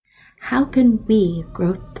how can we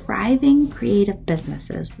grow thriving creative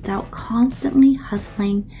businesses without constantly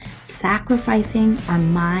hustling, sacrificing our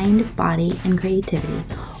mind, body, and creativity,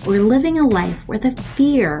 or living a life where the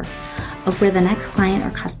fear of where the next client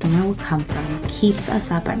or customer will come from keeps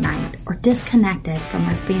us up at night or disconnected from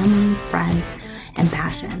our family, friends, and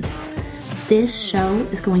passions? This show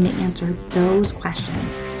is going to answer those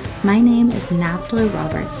questions. My name is Naftali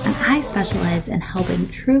Roberts, and I specialize in helping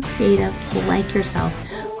true creatives like yourself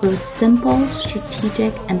grow simple,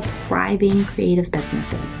 strategic, and thriving creative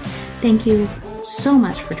businesses. Thank you so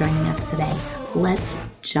much for joining us today. Let's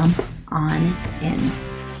jump on in.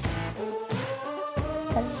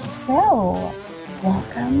 Hello,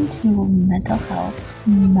 welcome to Mental Health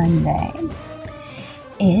Monday.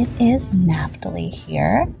 It is Naftali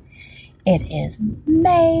here. It is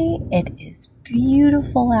May. It is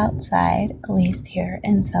beautiful outside, at least here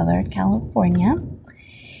in Southern California.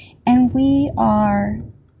 And we are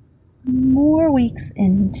more weeks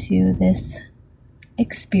into this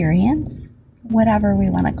experience, whatever we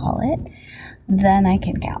want to call it, than I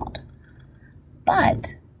can count. But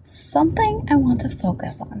something I want to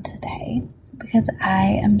focus on today, because I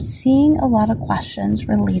am seeing a lot of questions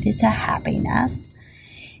related to happiness,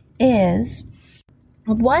 is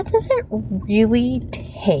what does it really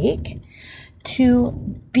take to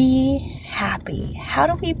be happy? How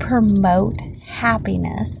do we promote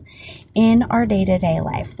happiness in our day-to-day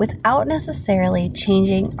life without necessarily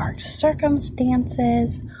changing our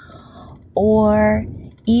circumstances or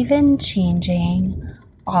even changing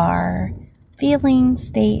our feeling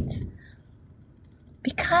state?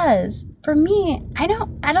 Because for me, I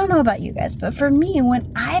don't know about you guys, but for me,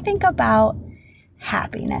 when I think about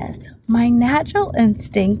happiness, my natural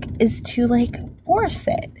instinct is to force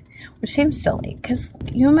it, which seems silly because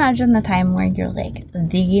you imagine the time where you're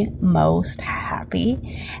the most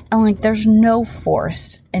happy and there's no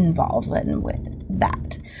force involved with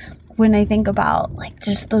that. When I think about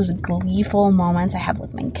just those gleeful moments I have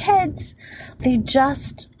with my kids,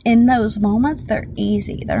 in those moments, they're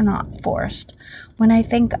easy. They're not forced. When I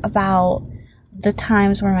think about the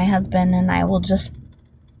times where my husband and I will just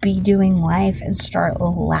be doing life and start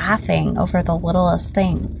laughing over the littlest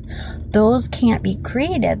things, those can't be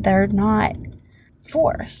created. They're not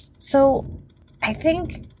forced. So I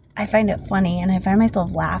think I find it funny, and I find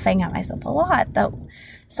myself laughing at myself a lot, that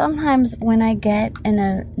sometimes when I get in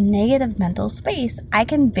a negative mental space, I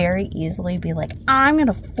can very easily be I'm going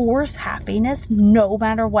to force happiness no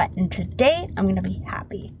matter what, and today I'm going to be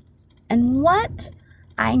happy. And what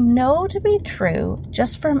I know to be true,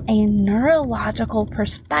 just from a neurological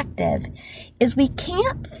perspective, is we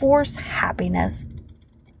can't force happiness.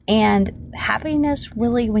 And happiness,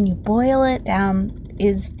 really, when you boil it down,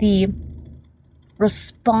 is the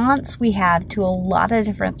response we have to a lot of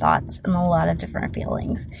different thoughts and a lot of different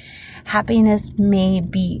feelings. Happiness may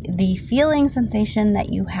be the feeling sensation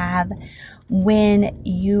that you have when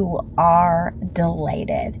you are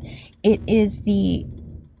delighted. It is the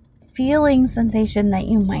feeling sensation that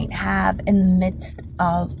you might have in the midst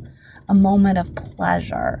of a moment of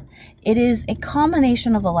pleasure. It is a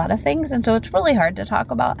combination of a lot of things, and so it's really hard to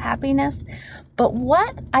talk about happiness. But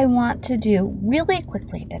what I want to do really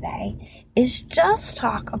quickly today is just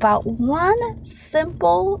talk about one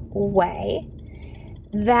simple way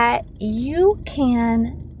that you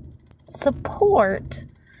can support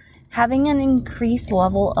having an increased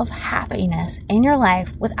level of happiness in your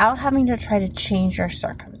life without having to try to change your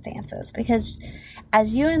circumstances. Because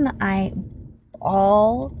as you and I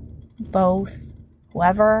both,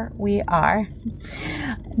 whoever we are,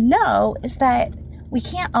 know, is that we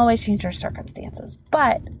can't always change our circumstances,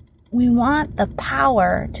 but we want the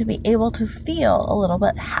power to be able to feel a little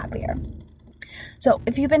bit happier. So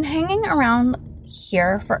if you've been hanging around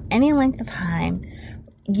here for any length of time,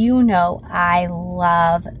 you know I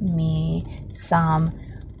love me some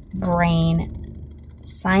brain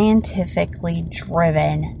scientifically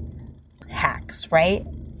driven hacks, right?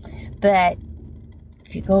 That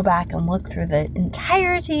if you go back and look through the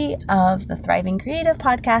entirety of the Thriving Creative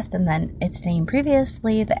podcast and then its name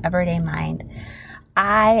previously, The Everyday Mind,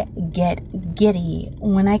 I get giddy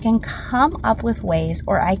when I can come up with ways,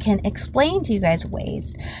 or I can explain to you guys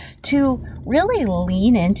ways to really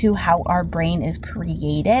lean into how our brain is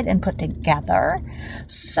created and put together,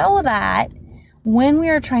 so that when we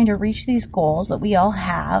are trying to reach these goals that we all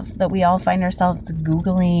have, that we all find ourselves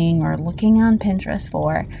Googling or looking on Pinterest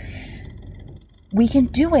for, we can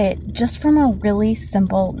do it just from a really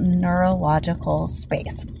simple neurological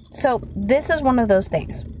space. So this is one of those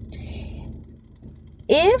things.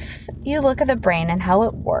 If you look at the brain and how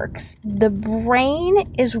it works, the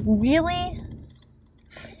brain is really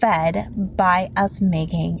fed by us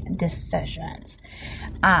making decisions.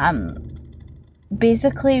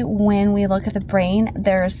 Basically, when we look at the brain,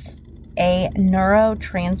 there's a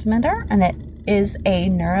neurotransmitter, and it is a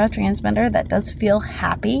neurotransmitter that does feel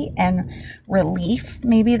happy and relief.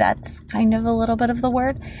 Maybe that's kind of a little bit of the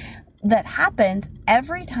word that happens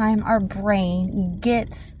every time our brain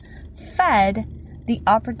gets fed the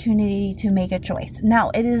opportunity to make a choice.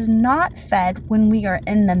 Now, it is not fed when we are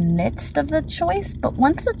in the midst of the choice, but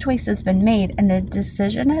once the choice has been made and a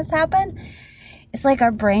decision has happened, it's like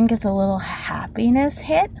our brain gets a little happiness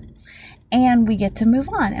hit, and we get to move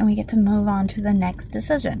on, and we get to move on to the next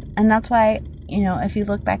decision. And that's why, if you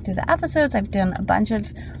look back through the episodes, I've done a bunch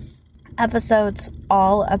of episodes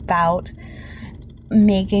all about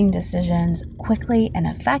making decisions quickly and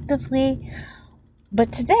effectively.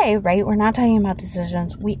 But today, right, we're not talking about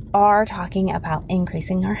decisions. We are talking about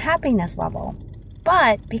increasing our happiness level.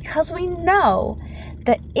 But because we know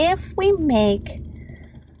that if we make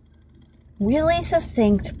really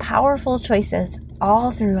succinct, powerful choices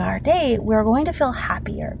all through our day, we're going to feel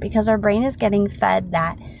happier because our brain is getting fed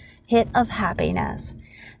that hit of happiness.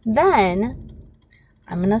 Then,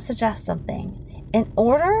 I'm going to suggest something. In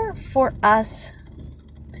order for us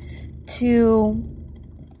to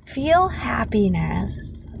feel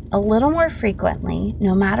happiness a little more frequently,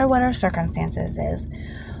 no matter what our circumstances is,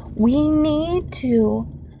 we need to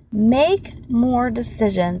make more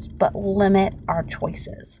decisions but limit our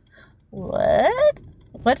choices. What?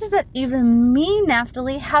 What does that even mean,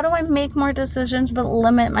 Naftali? How do I make more decisions but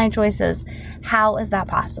limit my choices? How is that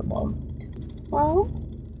possible? Well,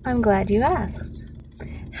 I'm glad you asked.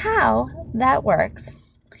 How that works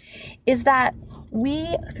is that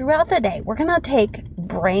throughout the day, we're going to take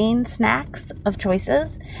brain snacks of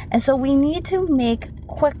choices. And so we need to make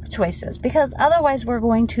quick choices because otherwise we're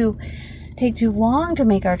going to take too long to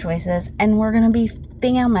make our choices and we're going to be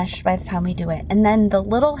famished by the time we do it. And then the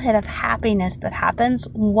little hit of happiness that happens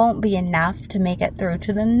won't be enough to make it through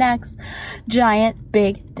to the next giant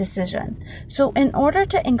big decision. So in order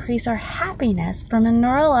to increase our happiness from a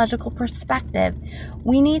neurological perspective,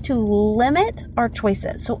 we need to limit our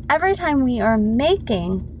choices. So every time we are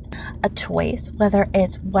making a choice, whether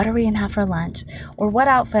it's what are we going to have for lunch, or what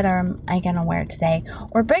outfit am I going to wear today,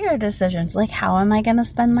 or bigger decisions like how am I going to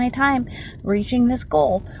spend my time reaching this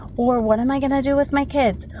goal, or what am I going to do with my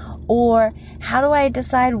kids, or how do I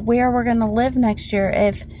decide where we're going to live next year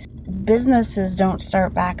if businesses don't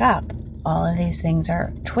start back up. All of these things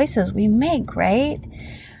are choices we make, right?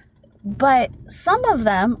 But some of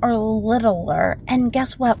them are littler, and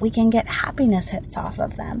guess what? We can get happiness hits off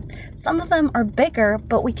of them. Some of them are bigger,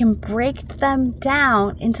 but we can break them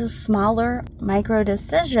down into smaller micro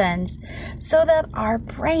decisions so that our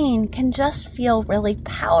brain can just feel really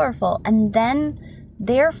powerful and then,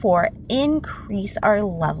 therefore, increase our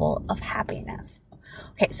level of happiness.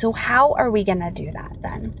 Okay, so how are we going to do that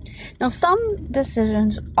then? Now, some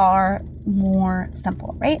decisions are more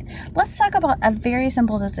simple, right? Let's talk about a very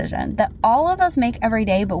simple decision that all of us make every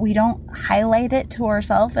day, but we don't highlight it to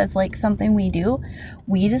ourselves as like something we do.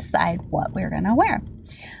 We decide what we're going to wear.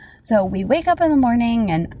 So we wake up in the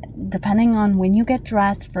morning, and depending on when you get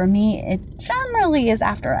dressed, for me, it generally is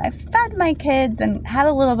after I've fed my kids and had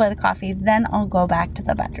a little bit of coffee, then I'll go back to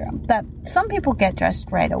the bedroom. But some people get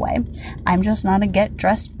dressed right away. I'm just not a get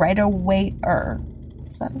dressed right away,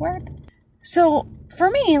 is that a word? So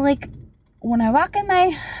for me, like when I walk in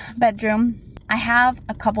my bedroom, I have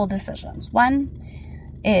a couple decisions. One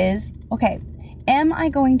is, okay, am I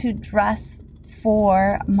going to dress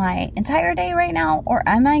for my entire day right now, or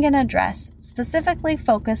am I going to dress specifically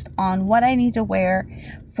focused on what I need to wear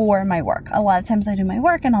for my work? A lot of times I do my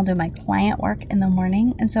work and I'll do my client work in the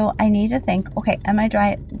morning, and so I need to think, okay, am I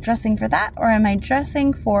dressing for that, or am I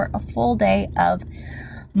dressing for a full day of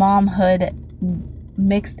momhood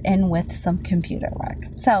mixed in with some computer work?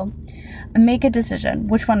 So make a decision.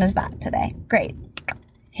 Which one is that today? Great.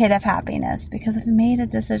 Hit of happiness because I've made a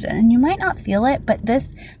decision, and you might not feel it, but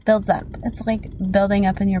this builds up. It's like building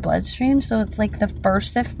up in your bloodstream. So it's like the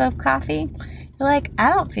first sip of coffee. You're like, I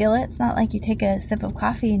don't feel it. It's not like you take a sip of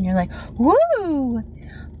coffee and you're like, woo,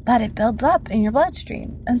 but it builds up in your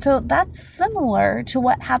bloodstream. And so that's similar to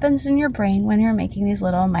what happens in your brain when you're making these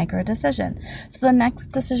little micro decisions. So the next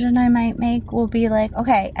decision I might make will be like,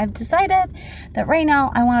 okay, I've decided that right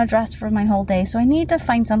now I want to dress for my whole day. So I need to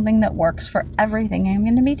find something that works for everything I'm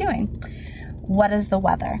going to be doing. What is the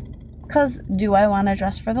weather? Because do I want to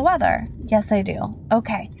dress for the weather? Yes, I do.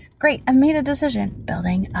 Okay, great. I've made a decision.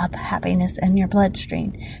 Building up happiness in your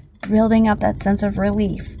bloodstream. Building up that sense of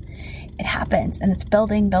relief. It happens, and it's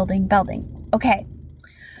building. Okay,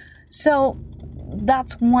 so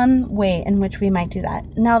that's one way in which we might do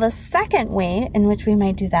that. Now, the second way in which we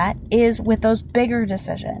might do that is with those bigger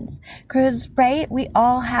decisions. Because, right, we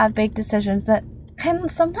all have big decisions that can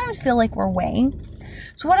sometimes feel like we're weighing.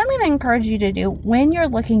 So what I'm going to encourage you to do when you're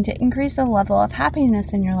looking to increase the level of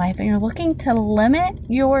happiness in your life and you're looking to limit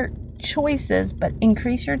your choices but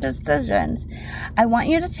increase your decisions, I want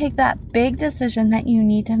you to take that big decision that you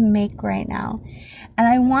need to make right now, and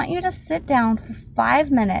I want you to sit down for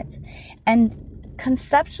 5 minutes and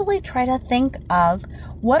conceptually try to think of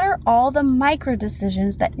what are all the micro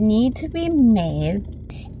decisions that need to be made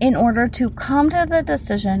in order to come to the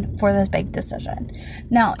decision for this big decision.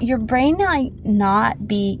 Now, your brain might not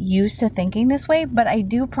be used to thinking this way, but I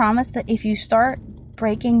do promise that if you start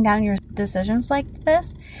breaking down your decisions like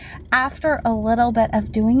this, after a little bit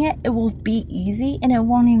of doing it, it will be easy and it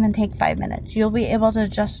won't even take 5 minutes. You'll be able to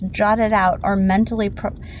just jot it out or mentally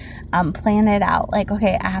plan it out. Like,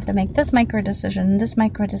 okay, I have to make this micro decision, this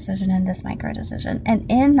micro decision, and this micro decision. And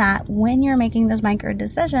in that, when you're making those micro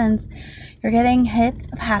decisions, you're getting hits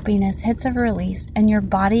of happiness, hits of release, and your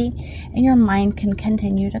body and your mind can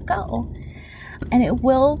continue to go. And it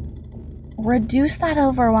will reduce that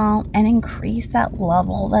overwhelm and increase that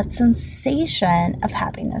level, that sensation of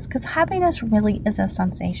happiness. Because happiness really is a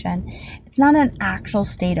sensation. It's not an actual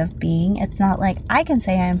state of being. It's not like I can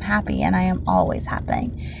say I am happy and I am always happy.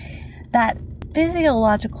 That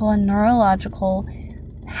physiological and neurological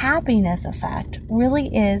happiness effect really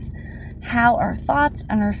is how our thoughts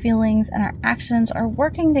and our feelings and our actions are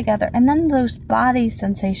working together, and then those body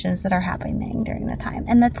sensations that are happening during the time.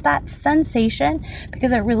 And that's that sensation,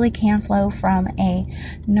 because it really can flow from a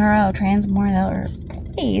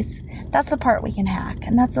neurotransmitter place. That's the part we can hack,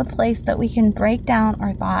 and that's the place that we can break down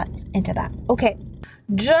our thoughts into that. Okay,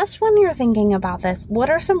 just when you're thinking about this,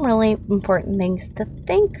 what are some really important things to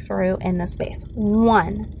think through in this space?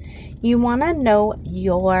 1, you want to know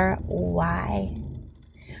your why.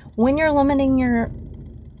 When you're limiting your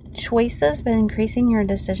choices but increasing your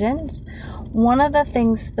decisions, one of the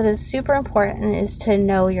things that is super important is to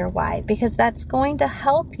know your why, because that's going to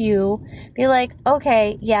help you be like,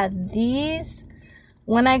 okay, yeah,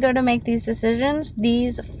 when I go to make these decisions,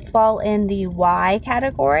 these fall in the why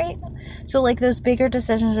category. So like those bigger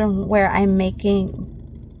decisions where I'm making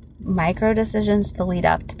micro decisions to lead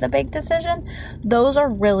up to the big decision, those are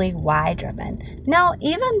really why driven. Now,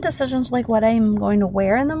 even decisions like what I'm going to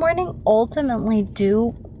wear in the morning ultimately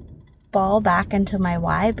do fall back into my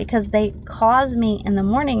why, because they cause me in the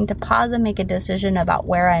morning to pause and make a decision about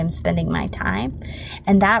where I'm spending my time,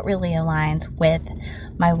 and that really aligns with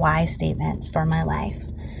my why statements for my life.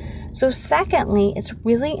 So secondly, it's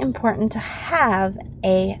really important to have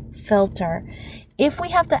a filter. If we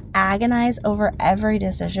have to agonize over every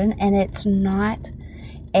decision and it's not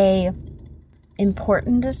a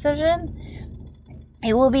important decision,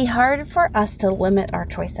 it will be hard for us to limit our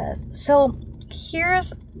choices. So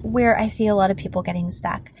here's where I see a lot of people getting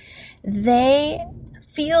stuck. They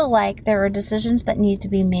feel like there are decisions that need to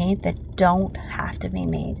be made that don't have to be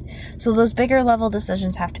made. So those bigger level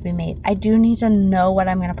decisions have to be made. I do need to know what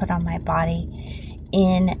I'm going to put on my body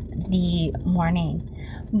in the morning.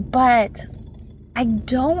 But I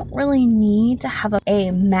don't really need to have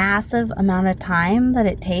a massive amount of time that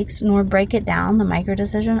it takes, nor break it down, the micro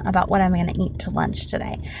decision about what I'm going to eat to lunch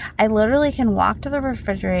today. I literally can walk to the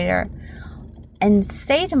refrigerator and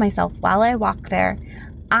say to myself while I walk there,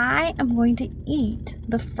 I am going to eat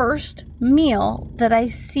the first meal that I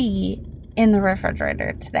see in the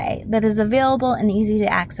refrigerator today that is available and easy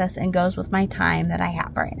to access and goes with my time that I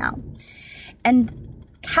have right now. And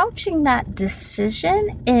couching that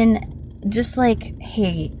decision in just like,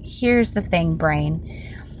 hey, here's the thing,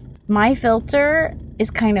 brain. My filter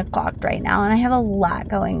is kind of clogged right now and I have a lot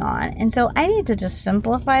going on. And so I need to just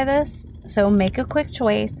simplify this. So make a quick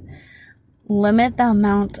choice. Limit the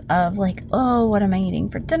amount of like, oh, what am I eating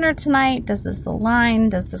for dinner tonight? Does this align?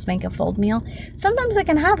 Does this make a full meal? Sometimes I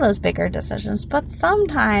can have those bigger decisions, but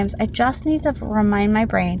sometimes I just need to remind my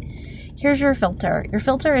brain, here's your filter. Your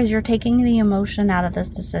filter is you're taking the emotion out of this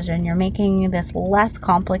decision. You're making this less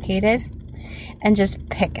complicated and just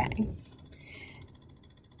picking.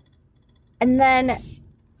 And then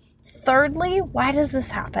thirdly, why does this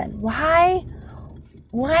happen? Why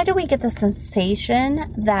do we get the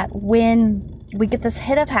sensation that when we get this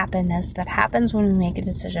hit of happiness that happens when we make a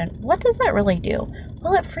decision? What does that really do?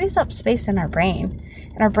 Well, it frees up space in our brain.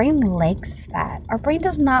 And our brain likes that. Our brain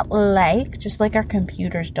does not like, just like our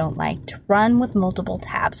computers don't like, to run with multiple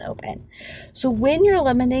tabs open. So when you're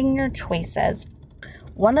limiting your choices,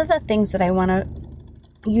 one of the things that I want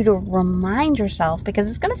you to remind yourself, because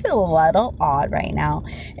it's going to feel a little odd right now,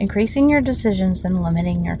 increasing your decisions and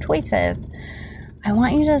limiting your choices. I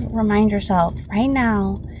want you to remind yourself right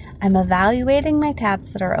now, I'm evaluating my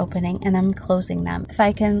tabs that are opening and I'm closing them. If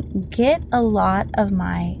I can get a lot of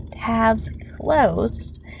my tabs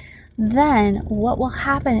closed, then what will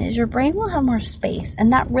happen is your brain will have more space,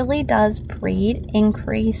 and that really does breed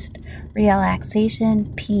increased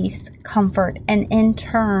relaxation, peace, comfort, and in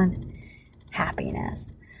turn,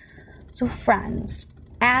 happiness. So friends,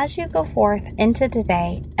 as you go forth into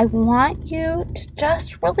today, I want you to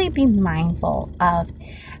just really be mindful of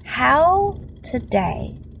how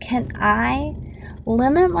today can I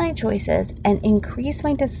limit my choices and increase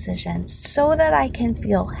my decisions so that I can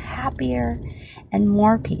feel happier and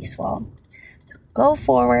more peaceful. So go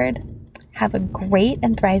forward, have a great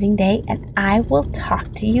and thriving day, and I will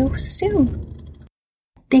talk to you soon.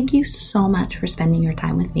 Thank you so much for spending your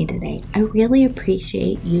time with me today. I really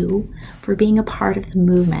appreciate you for being a part of the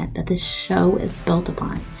movement that this show is built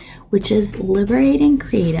upon, which is liberating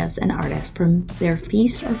creatives and artists from their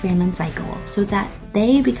feast or famine cycle so that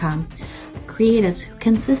they become creatives who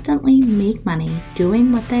consistently make money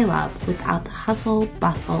doing what they love without the hustle,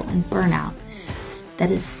 bustle, and burnout that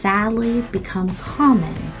has sadly become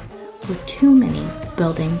common for too many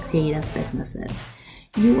building creative businesses.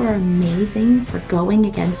 You are amazing for going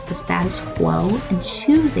against the status quo and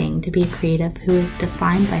choosing to be a creative who is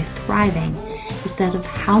defined by thriving instead of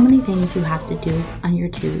how many things you have to do on your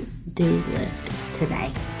to-do list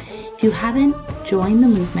today. If you haven't joined the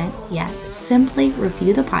movement yet, simply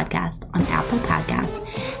review the podcast on Apple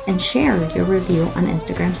Podcasts and share your review on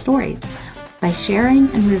Instagram stories. By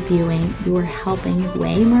sharing and reviewing, you are helping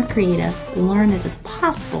way more creatives learn it is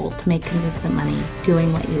possible to make consistent money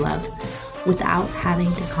doing what you love without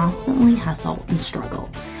having to constantly hustle and struggle.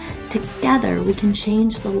 Together, we can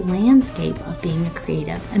change the landscape of being a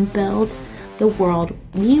creative and build the world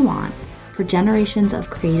we want for generations of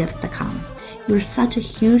creatives to come. You are such a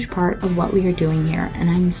huge part of what we are doing here, and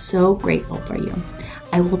I'm so grateful for you.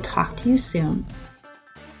 I will talk to you soon.